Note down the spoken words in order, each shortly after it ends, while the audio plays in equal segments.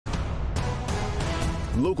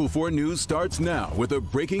Local 4 News starts now with a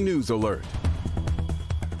breaking news alert.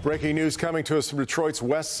 Breaking news coming to us from Detroit's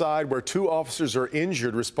west side, where 2 officers are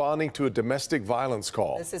injured responding to a domestic violence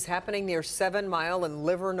call. This is happening near 7 Mile in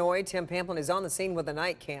Livernois. Tim Pamplin is on the scene with a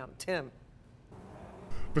night cam. Tim.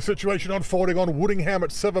 The situation unfolding on Woodingham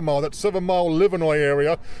at 7 Mile, that 7 Mile Livernois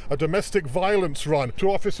area, a domestic violence run. 2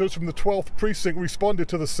 officers from the 12th precinct responded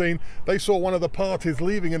to the scene. They saw one of the parties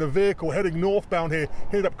leaving in a vehicle heading northbound here.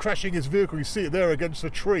 He ended up crashing his vehicle. You see it there against a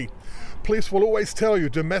tree. Police will always tell you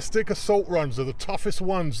domestic assault runs are the toughest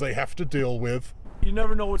ones they have to deal with. You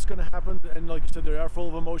never know what's going to happen, and like you said, they are full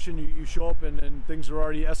of emotion. You show up and things are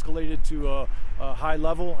already escalated to a high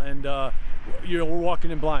level, and we're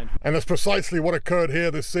walking in blind. And that's precisely what occurred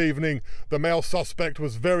here this evening. The male suspect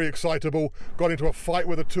was very excitable, got into a fight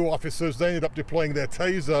with the 2 officers. They ended up deploying their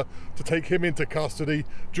taser to take him into custody.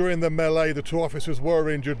 During the melee, the 2 officers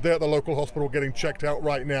were injured. They're at the local hospital getting checked out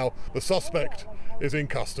right now. The suspect is in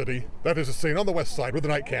custody. That is the scene on the west side with the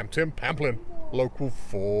night cam. Tim Pamplin, Local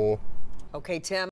 4. Okay, Tim.